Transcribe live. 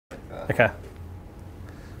Okay.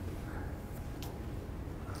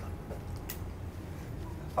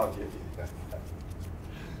 I'll give you that.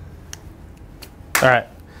 All right.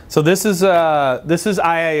 So this is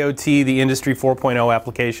IIoT, the Industry 4.0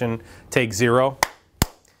 application, take 0. All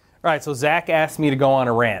right. So Zach asked me to go on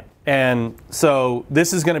a rant, and so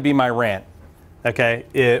this is going to be my rant. Okay.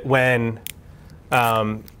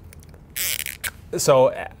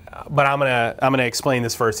 But I'm gonna explain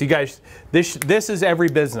this first. You guys, this is every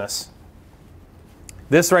business.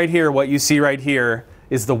 This right here, what you see right here,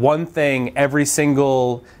 is the one thing every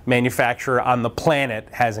single manufacturer on the planet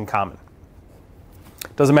has in common.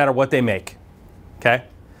 Doesn't matter what they make. Okay?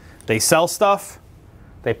 They sell stuff.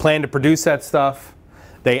 They plan to produce that stuff.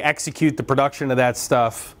 They execute the production of that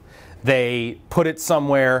stuff. They put it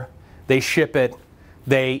somewhere. They ship it.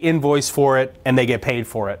 They invoice for it, and they get paid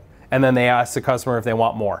for it. And then they ask the customer if they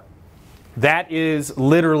want more. That is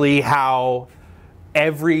literally how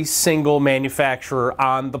every single manufacturer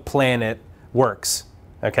on the planet works.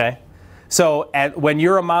 Okay? So when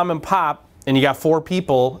you're a mom and pop and you got 4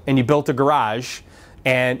 people and you built a garage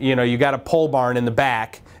and you got a pole barn in the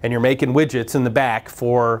back and you're making widgets in the back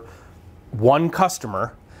for one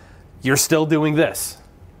customer, you're still doing this.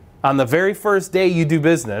 On the very first day you do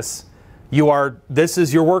business, this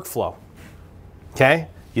is your workflow. Okay?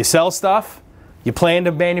 You sell stuff, you plan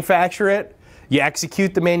to manufacture it, you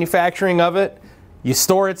execute the manufacturing of it, you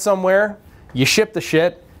store it somewhere, you ship the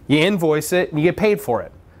shit, you invoice it, and you get paid for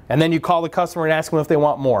it. And then you call the customer and ask them if they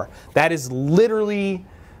want more. That is literally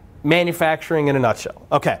manufacturing in a nutshell.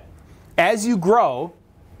 Okay, as you grow,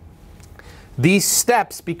 these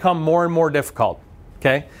steps become more and more difficult.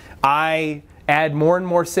 Okay, I add more and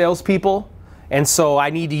more salespeople. And so I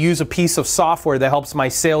need to use a piece of software that helps my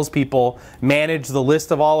salespeople manage the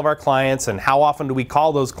list of all of our clients and how often do we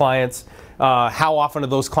call those clients, how often are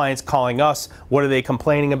those clients calling us, what are they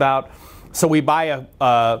complaining about. So we buy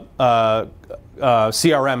a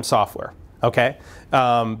CRM software, okay?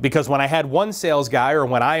 Because when I had one sales guy or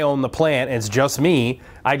when I own the plant and it's just me,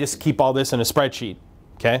 I just keep all this in a spreadsheet,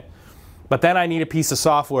 okay? But then I need a piece of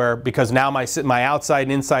software because now my outside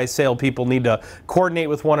and inside sales people need to coordinate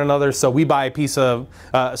with one another. So we buy a piece of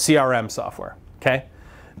CRM software. Okay,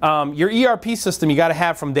 your ERP system you got to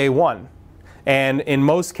have from day one, and in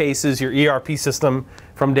most cases your ERP system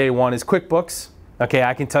from day one is QuickBooks. Okay,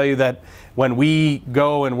 I can tell you that when we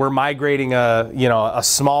go and we're migrating a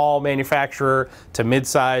small manufacturer to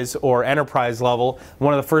mid-size or enterprise level,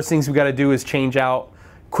 one of the first things we got to do is change out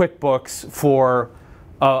QuickBooks for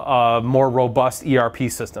a more robust ERP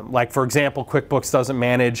system. Like for example, QuickBooks doesn't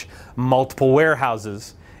manage multiple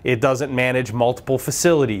warehouses. It doesn't manage multiple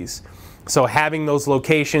facilities. So having those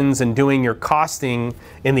locations and doing your costing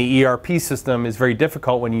in the ERP system is very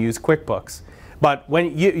difficult when you use QuickBooks. But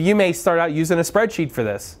when you may start out using a spreadsheet for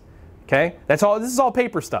this. Okay? This is all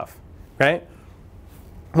paper stuff, right?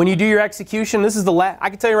 When you do your execution, this is I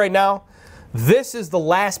can tell you right now, this is the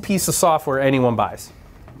last piece of software anyone buys.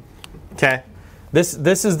 Okay?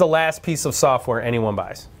 This is the last piece of software anyone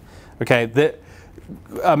buys. Okay,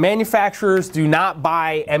 manufacturers do not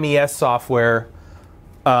buy MES software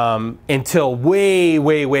until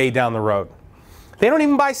way down the road. They don't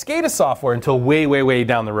even buy SCADA software until way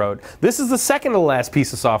down the road. This is the second to the last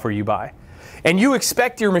piece of software you buy. And you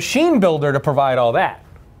expect your machine builder to provide all that.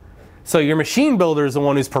 So your machine builder is the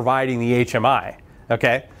one who's providing the HMI.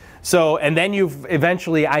 Okay? So, and then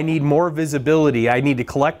I need more visibility. I need to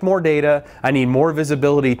collect more data. I need more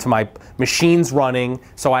visibility to my machines running.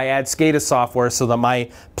 So I add SCADA software so that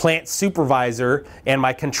my plant supervisor and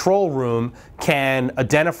my control room can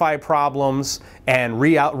identify problems and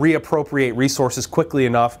reappropriate resources quickly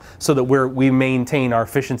enough so that we maintain our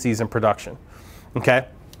efficiencies in production. Okay?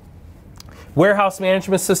 Warehouse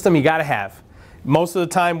management system you got to have. Most of the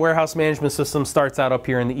time, warehouse management system starts out up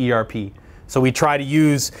here in the ERP. So we try to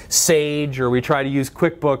use Sage or we try to use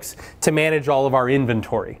QuickBooks to manage all of our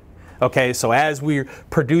inventory. Okay, so as we're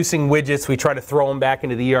producing widgets, we try to throw them back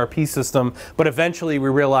into the ERP system, but eventually we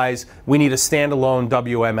realize we need a standalone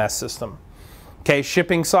WMS system. Okay,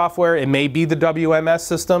 shipping software, it may be the WMS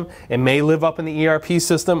system, it may live up in the ERP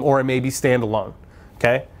system, or it may be standalone.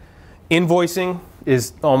 Okay, invoicing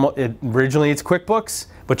is originally it's QuickBooks,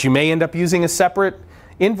 but you may end up using a separate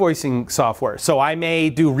invoicing software. So I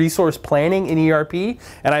may do resource planning in ERP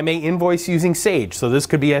and I may invoice using Sage. So this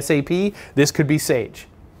could be SAP, this could be Sage.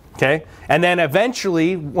 Okay? And then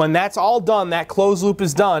eventually, when that's all done, that closed loop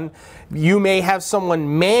is done, you may have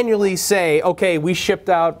someone manually say, okay, we shipped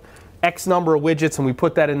out X number of widgets and we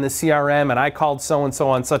put that in the CRM and I called so-and-so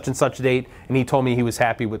on such and such date and he told me he was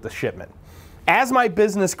happy with the shipment. As my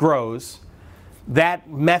business grows, that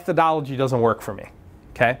methodology doesn't work for me.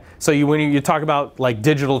 Okay, so when you talk about like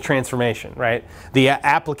digital transformation, right? The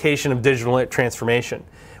application of digital transformation.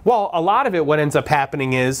 Well, a lot of it, what ends up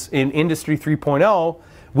happening is in Industry 3.0,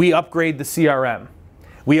 we upgrade the CRM,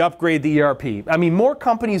 we upgrade the ERP. I mean, more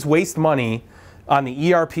companies waste money on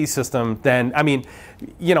the ERP system than, I mean,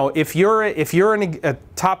 you know, if you're a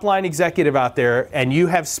top line executive out there and you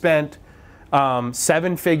have spent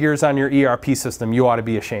 7 figures on your ERP system, you ought to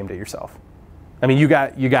be ashamed of yourself. I mean, you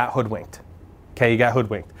got hoodwinked. Okay, you got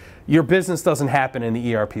hoodwinked. Your business doesn't happen in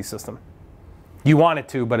the ERP system. You want it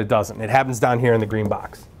to, but it doesn't. It happens down here in the green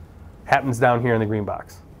box. Happens down here in the green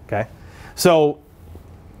box. Okay, so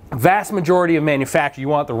vast majority of manufacturers, you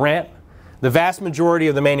want the rant? The vast majority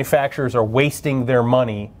of the manufacturers are wasting their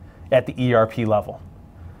money at the ERP level.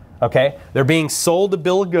 Okay, they're being sold a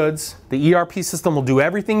bill of goods. The ERP system will do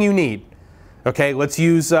everything you need. Okay, let's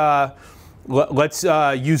use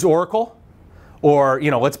Oracle. Or, you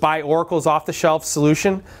know, let's buy Oracle's off-the-shelf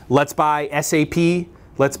solution. Let's buy SAP.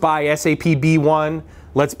 Let's buy SAP B1.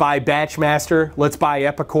 Let's buy Batchmaster. Let's buy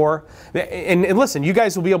Epicor. And listen, you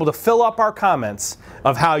guys will be able to fill up our comments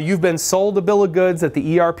of how you've been sold a bill of goods at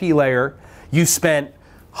the ERP layer. You spent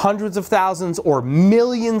hundreds of thousands or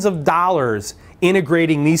millions of dollars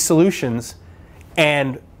integrating these solutions,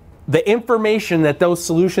 and the information that those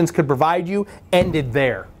solutions could provide you ended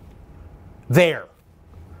there.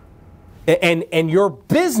 And your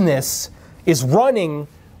business is running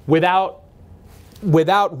without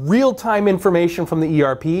real-time information from the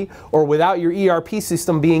ERP, or without your ERP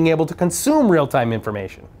system being able to consume real-time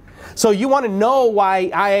information. So you want to know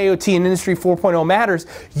why IIoT and Industry 4.0 matters.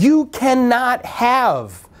 You cannot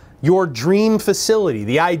have your dream facility,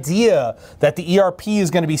 the idea that the ERP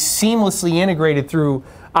is going to be seamlessly integrated through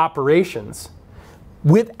operations,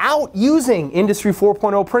 without using Industry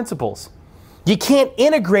 4.0 principles. You can't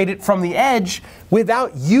integrate it from the edge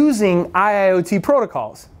without using IIoT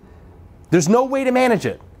protocols. There's no way to manage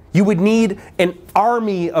it. You would need an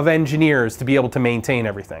army of engineers to be able to maintain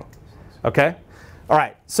everything. Okay? All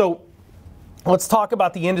right, so let's talk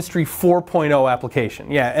about the Industry 4.0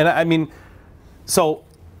 application. Yeah, and I mean, so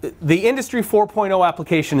the Industry 4.0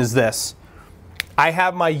 application is this. I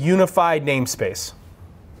have my unified namespace.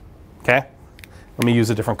 Okay? Let me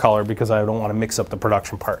use a different color because I don't want to mix up the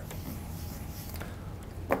production part.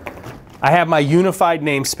 I have my unified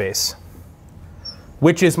namespace,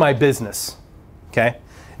 which is my business. Okay,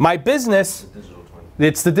 my business.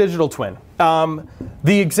 It's the digital twin.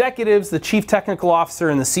 The executives, the chief technical officer,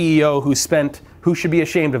 and the CEO who should be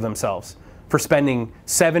ashamed of themselves for spending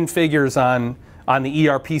 7 figures on the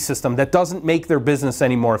ERP system that doesn't make their business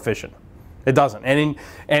any more efficient. It doesn't.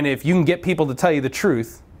 And if you can get people to tell you the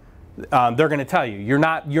truth, they're going to tell you you're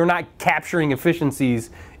not capturing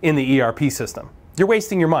efficiencies in the ERP system. You're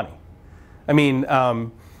wasting your money. I mean,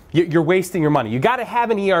 you're wasting your money. You got to have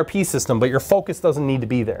an ERP system, but your focus doesn't need to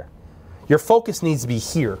be there. Your focus needs to be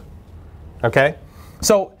here. Okay?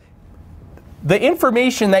 So the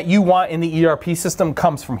information that you want in the ERP system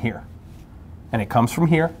comes from here. And it comes from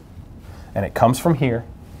here. And it comes from here.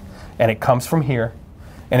 And it comes from here.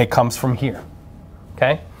 And it comes from here.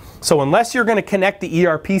 Okay? So unless you're going to connect the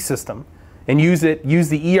ERP system and use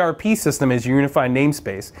the ERP system as your unified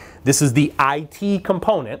namespace, this is the IT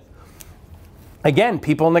component. Again,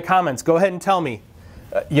 people in the comments, go ahead and tell me,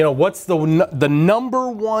 what's the number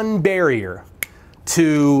one barrier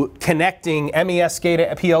to connecting MES,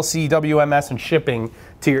 SCADA, PLC, WMS, and shipping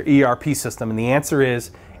to your ERP system? And the answer is,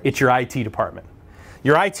 it's your IT department.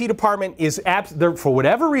 Your IT department is, for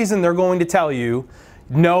whatever reason, they're going to tell you,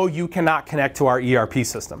 no, you cannot connect to our ERP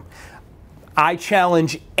system. I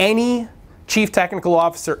challenge any chief technical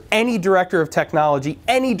officer, any director of technology,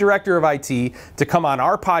 any director of IT to come on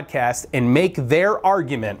our podcast and make their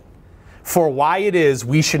argument for why it is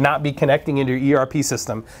we should not be connecting into your ERP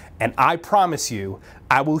system. And I promise you,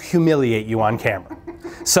 I will humiliate you on camera.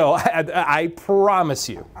 So I promise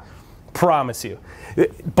you.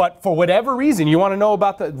 But for whatever reason, you want to know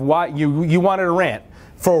about why you wanted to rant.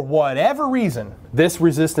 For whatever reason, this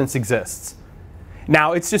resistance exists.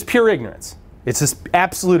 Now, it's just pure ignorance. It's just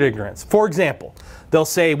absolute ignorance. For example, they'll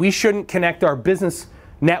say we shouldn't connect our business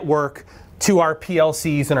network to our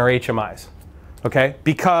PLCs and our HMIs, okay?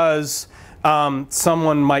 Because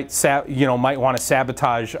someone might want to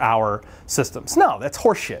sabotage our systems. No, that's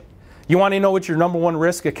horseshit. You want to know what your number one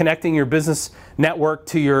risk of connecting your business network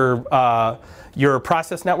to your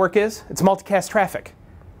process network is? It's multicast traffic.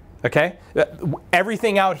 Okay?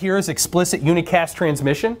 Everything out here is explicit unicast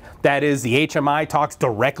transmission. That is, the HMI talks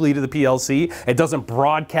directly to the PLC. It doesn't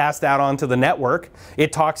broadcast out onto the network.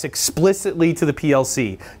 It talks explicitly to the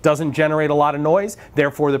PLC. Doesn't generate a lot of noise.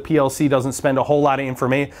 Therefore, the PLC doesn't spend a whole lot of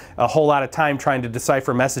information, a whole lot of time trying to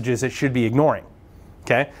decipher messages it should be ignoring.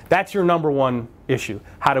 Okay? That's your number one issue.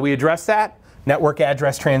 How do we address that? Network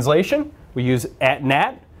address translation. We use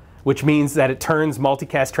ATNAT, which means that it turns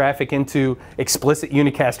multicast traffic into explicit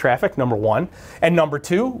unicast traffic, number one. And number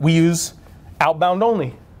two, we use outbound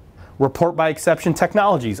only. Report by exception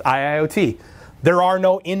technologies, IIoT. There are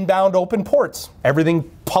no inbound open ports. Everything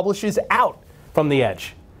publishes out from the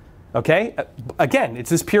edge. Okay? Again,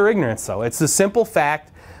 it's just pure ignorance though. It's the simple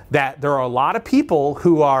fact that there are a lot of people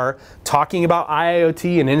who are talking about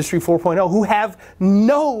IIoT and Industry 4.0 who have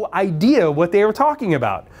no idea what they are talking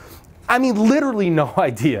about. I mean, literally no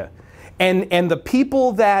idea. And the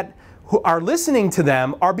people that who are listening to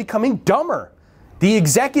them are becoming dumber. The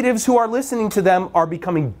executives who are listening to them are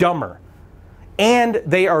becoming dumber. And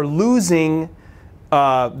they are losing,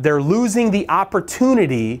 they're losing the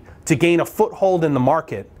opportunity to gain a foothold in the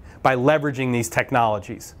market by leveraging these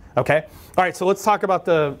technologies. Okay? All right, so let's talk about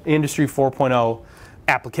the Industry 4.0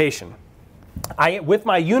 application. With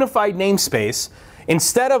my unified namespace,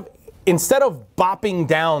 instead of bopping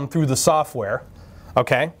down through the software,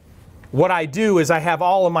 okay, what I do is I have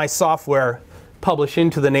all of my software publish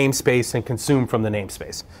into the namespace and consume from the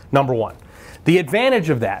namespace, number one. The advantage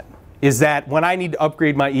of that is that when I need to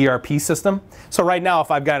upgrade my ERP system, so right now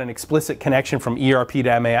if I've got an explicit connection from ERP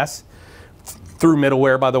to MAS, through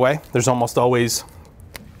middleware by the way, there's almost always,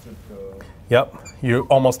 yep, you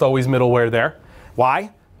almost always middleware there.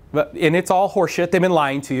 Why? And it's all horseshit. They've been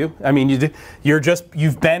lying to you. I mean,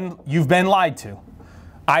 you've been lied to.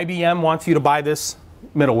 IBM wants you to buy this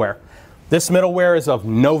middleware. This middleware is of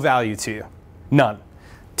no value to you. None.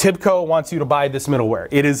 TIBCO wants you to buy this middleware.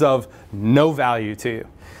 It is of no value to you.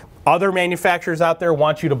 Other manufacturers out there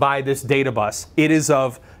want you to buy this data bus. It is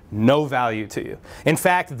of no value to you. In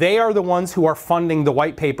fact, they are the ones who are funding the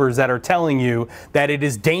white papers that are telling you that it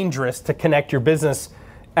is dangerous to connect your business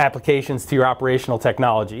applications to your operational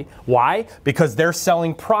technology. Why? Because they're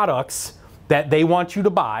selling products that they want you to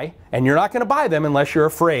buy, and you're not going to buy them unless you're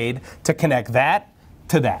afraid to connect that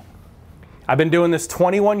to that. I've been doing this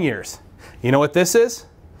 21 years. You know what this is?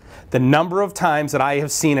 The number of times that I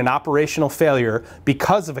have seen an operational failure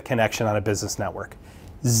because of a connection on a business network.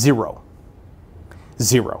 Zero.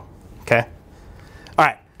 Zero. Okay? All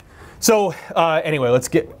right. So anyway, let's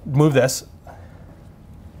move this.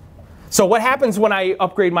 So what happens when I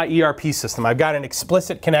upgrade my ERP system? I've got an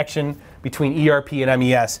explicit connection between ERP and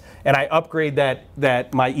MES, and I upgrade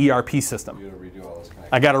my ERP system. You gotta redo all those connections.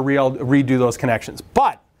 I got to redo those connections.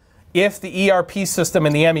 But if the ERP system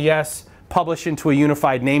and the MES publish into a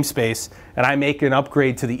unified namespace, and I make an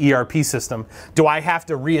upgrade to the ERP system, do I have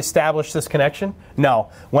to reestablish this connection? No.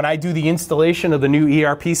 When I do the installation of the new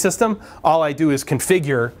ERP system, all I do is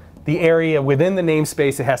configure the area within the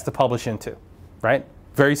namespace it has to publish into, right?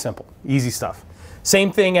 Very simple, easy stuff.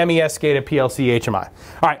 Same thing, MES, SCADA, PLC, HMI.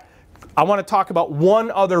 All right, I want to talk about one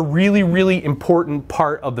other really, really important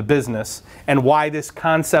part of the business and why this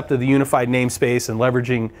concept of the unified namespace and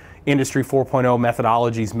leveraging Industry 4.0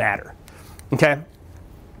 methodologies matter. Okay?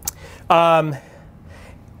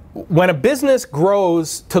 When a business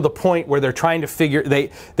grows to the point where they're trying to figure,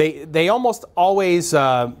 they almost always,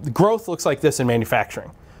 growth looks like this in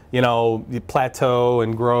manufacturing. You know, you plateau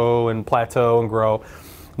and grow and plateau and grow.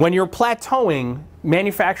 When you're plateauing,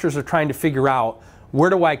 manufacturers are trying to figure out where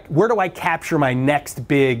do I capture my next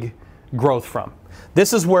big growth from?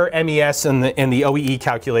 This is where MES and the OEE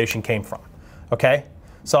calculation came from. Okay?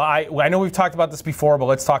 So I know we've talked about this before, but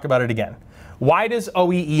let's talk about it again. Why does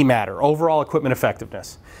OEE matter? Overall equipment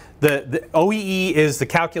effectiveness. The OEE is the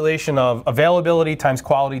calculation of availability times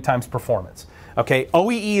quality times performance. Okay,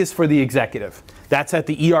 OEE is for the executive. That's at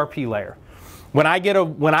the ERP layer. When I get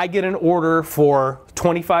an order for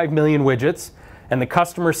 25 million widgets and the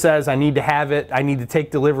customer says I need to have it, I need to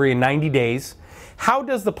take delivery in 90 days, how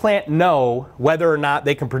does the plant know whether or not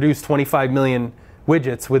they can produce 25 million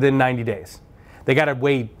widgets within 90 days? They got to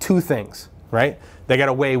weigh two things, right? They got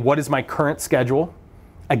to weigh what is my current schedule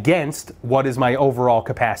against what is my overall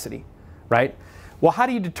capacity, right? Well, how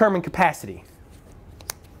do you determine capacity?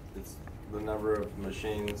 It's the number of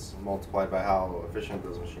machines multiplied by how efficient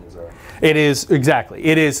those machines are. It is, exactly.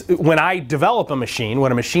 It is, when I develop a machine,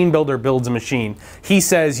 when a machine builder builds a machine, he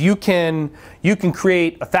says you can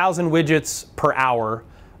create 1,000 widgets per hour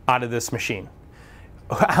out of this machine.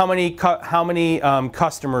 How many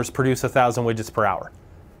customers produce 1,000 widgets per hour?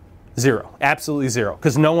 Zero. Absolutely zero.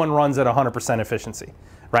 Because no one runs at 100% efficiency.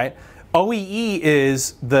 right? OEE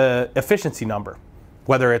is the efficiency number.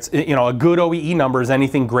 Whether it's, a good OEE number is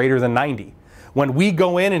anything greater than 90. When we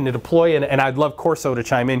go in and deploy, and I'd love Corso to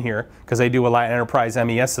chime in here because they do a lot of enterprise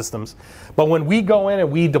MES systems, but when we go in and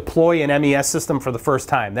we deploy an MES system for the first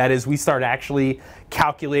time, that is, we start actually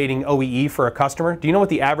calculating OEE for a customer. Do you know what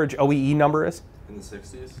the average OEE number is? In the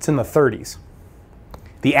 60s? It's in the 30s.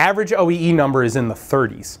 The average OEE number is in the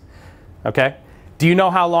 30s, okay? Do you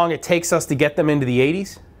know how long it takes us to get them into the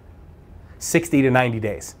 80s? 60 to 90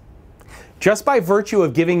 days. Just by virtue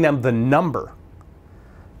of giving them the number,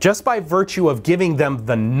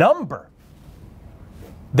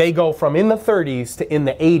 they go from in the 30s to in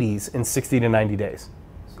the 80s in 60 to 90 days.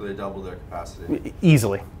 So they double their capacity.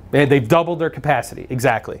 Easily. They've doubled their capacity,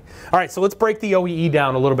 exactly. All right, so let's break the OEE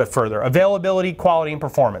down a little bit further. Availability, quality, and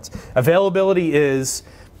performance. Availability is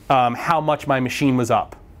how much my machine was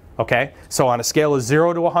up, okay? So on a scale of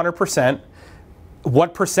 0 to 100%,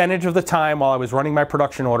 what percentage of the time while I was running my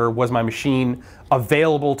production order was my machine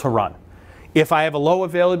available to run? If I have a low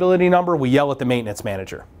availability number, we yell at the maintenance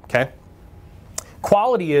manager, okay?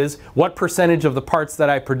 Quality is what percentage of the parts that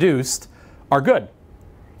I produced are good.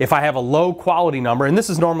 If I have a low quality number, and this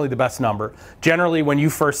is normally the best number, generally when you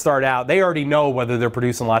first start out, they already know whether they're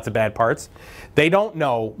producing lots of bad parts. They don't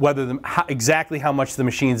know whether exactly how much the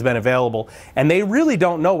machine's been available, and they really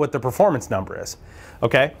don't know what the performance number is,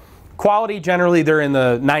 okay? Quality, generally they're in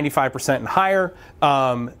the 95% and higher.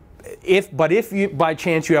 If you, by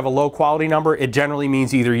chance you have a low quality number, it generally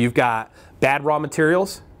means either you've got bad raw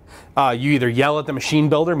materials, you either yell at the machine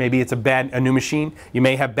builder, maybe it's a new machine, you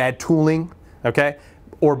may have bad tooling, okay,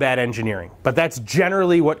 or bad engineering. But that's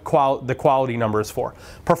generally what the quality number is for.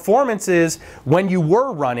 Performance is when you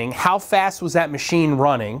were running, how fast was that machine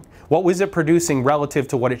running? What was it producing relative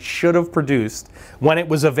to what it should have produced when it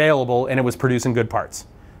was available and it was producing good parts?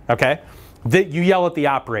 Okay? You yell at the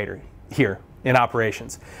operator here in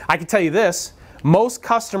operations. I can tell you this, most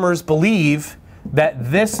customers believe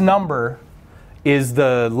that this number is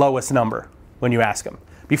the lowest number when you ask them.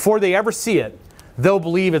 Before they ever see it, they'll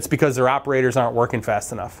believe it's because their operators aren't working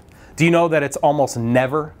fast enough. Do you know that it's almost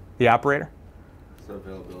never the operator? So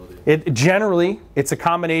availability. Generally, it's a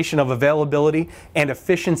combination of availability and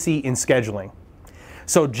efficiency in scheduling.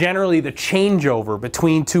 So generally, the changeover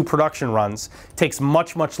between two production runs takes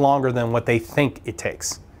much, much longer than what they think it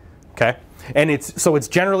takes. Okay? And it's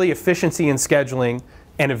generally efficiency in scheduling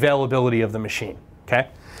and availability of the machine. Okay?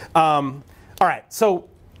 All right, so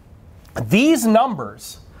these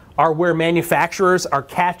numbers are where manufacturers are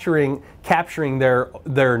capturing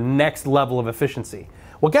their next level of efficiency.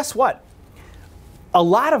 Well, guess what? A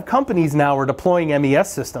lot of companies now are deploying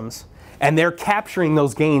MES systems, and they're capturing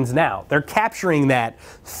those gains now. They're capturing that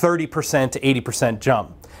 30% to 80%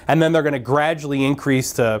 jump. And then they're going to gradually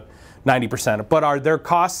increase to 90%. But are their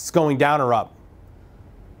costs going down or up?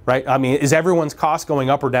 Right? I mean, is everyone's cost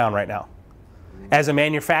going up or down right now? As a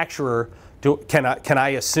manufacturer, can I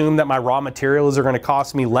assume that my raw materials are going to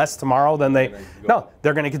cost me less tomorrow than they? No,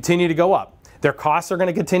 they're going to continue to go up. Their costs are going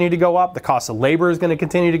to continue to go up. The cost of labor is going to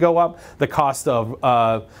continue to go up. The cost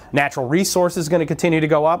of natural resources is going to continue to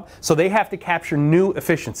go up. So they have to capture new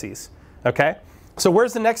efficiencies. Okay. So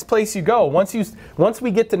where's the next place you go? Once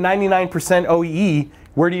we get to 99% OEE,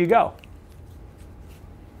 where do you go?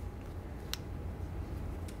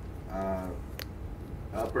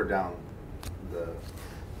 Up or down?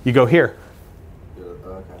 You go here.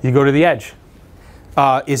 Okay. You go to the edge.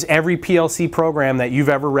 Is every PLC program that you've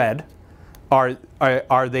ever read, are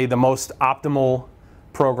they the most optimal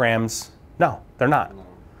programs? No, they're not. No.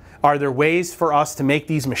 Are there ways for us to make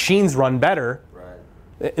these machines run better,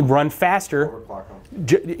 Right. Run faster? Overclock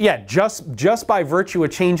them. Just by virtue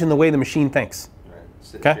of changing the way the machine thinks. Right.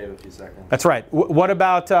 Okay. Shave a few seconds. That's right. What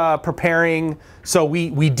about preparing? So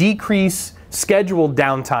we decrease scheduled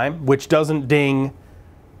downtime, which doesn't ding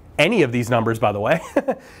any of these numbers, by the way.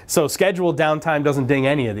 So scheduled downtime doesn't ding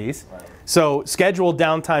any of these. Right. So scheduled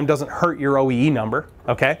downtime doesn't hurt your OEE number,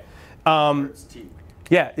 okay? It's TEEP.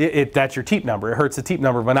 Yeah, that's your TEEP number. It hurts the TEEP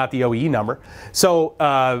number, but not the OEE number. So,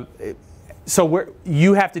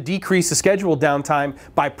 you have to decrease the scheduled downtime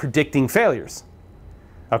by predicting failures,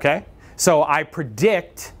 okay? So I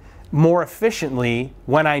predict more efficiently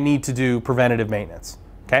when I need to do preventative maintenance.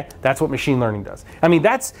 Okay? That's what machine learning does. I mean,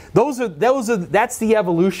 that's the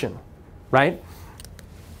evolution, right?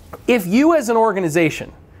 If you as an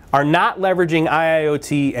organization are not leveraging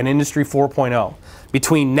IIoT and Industry 4.0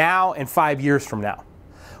 between now and 5 years from now,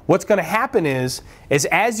 what's going to happen is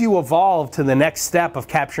as you evolve to the next step of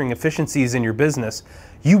capturing efficiencies in your business,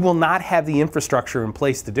 you will not have the infrastructure in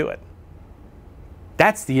place to do it.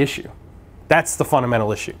 That's the issue. That's the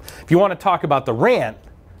fundamental issue. If you want to talk about the rant,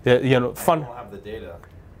 Fun. You don't have the data.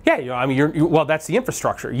 Yeah, I mean, well, that's the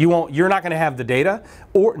infrastructure. You're not going to have the data,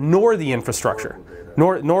 nor the infrastructure,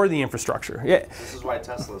 nor the infrastructure. Yeah. This is why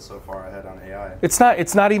Tesla is so far ahead on AI.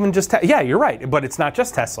 It's not even just yeah, you're right, but it's not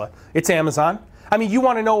just Tesla. It's Amazon. I mean, you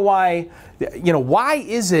want to know why? Why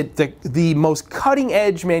is it that the most cutting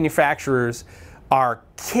edge manufacturers are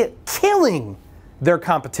killing their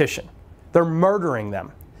competition? They're murdering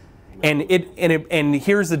them, and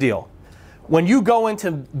here's the deal. When you go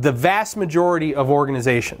into the vast majority of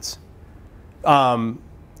organizations, doing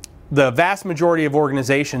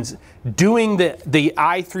the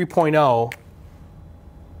I 3.0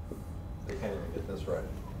 They can't even get this right.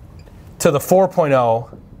 to the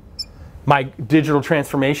 4.0, my digital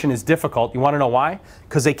transformation is difficult. You want to know why?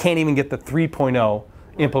 Because they can't even get the 3.0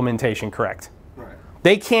 implementation correct. Right.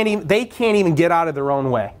 They can't even get out of their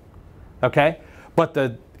own way. Okay? But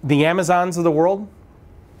the Amazons of the world,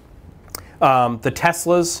 the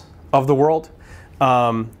Teslas of the world,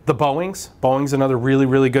 the Boeings. Boeing's another really,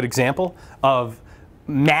 really good example of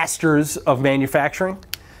masters of manufacturing.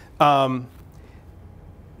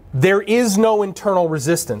 There is no internal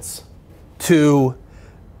resistance to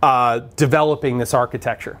developing this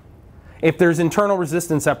architecture. If there's internal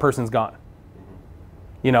resistance, that person's gone.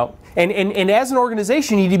 And as an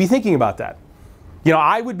organization, you need to be thinking about that.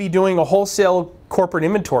 I would be doing a wholesale corporate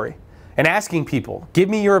inventory and asking people, give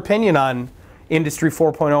me your opinion on Industry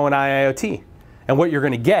 4.0 and IIoT. And what you're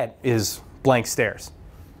going to get is blank stares.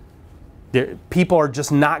 People are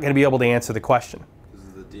just not going to be able to answer the question. This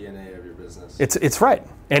is the DNA of your business. It's right.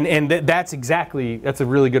 And that's a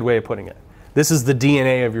really good way of putting it. This is the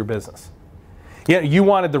DNA of your business. Yeah, you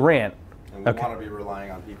wanted the rant. And we want to be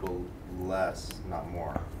relying on people less, not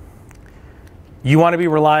more. You want to be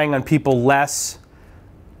relying on people less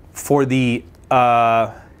for the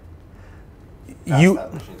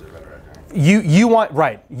Machines are better at doing. you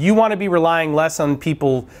want to be relying less on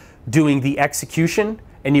people doing the execution,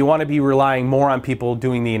 and you want to be relying more on people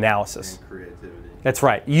doing the analysis. And creativity. That's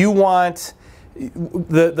right. You want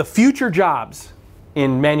the future jobs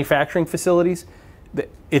in manufacturing facilities.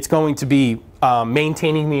 It's going to be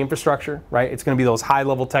maintaining the infrastructure, right? It's going to be those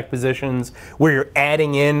high-level tech positions where you're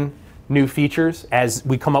adding in new features as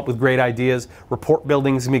we come up with great ideas. Report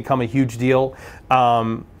building is going to become a huge deal.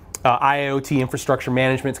 IIoT infrastructure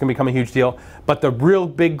management is going to become a huge deal. But the real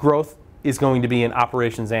big growth is going to be in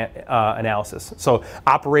operations analysis. So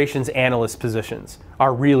operations analyst positions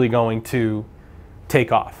are really going to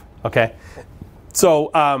take off. Okay.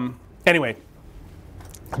 So anyway,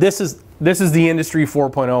 this is the Industry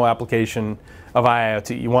 4.0 application of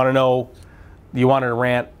IIoT. You want to know? You wanted a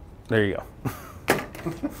rant? There you go.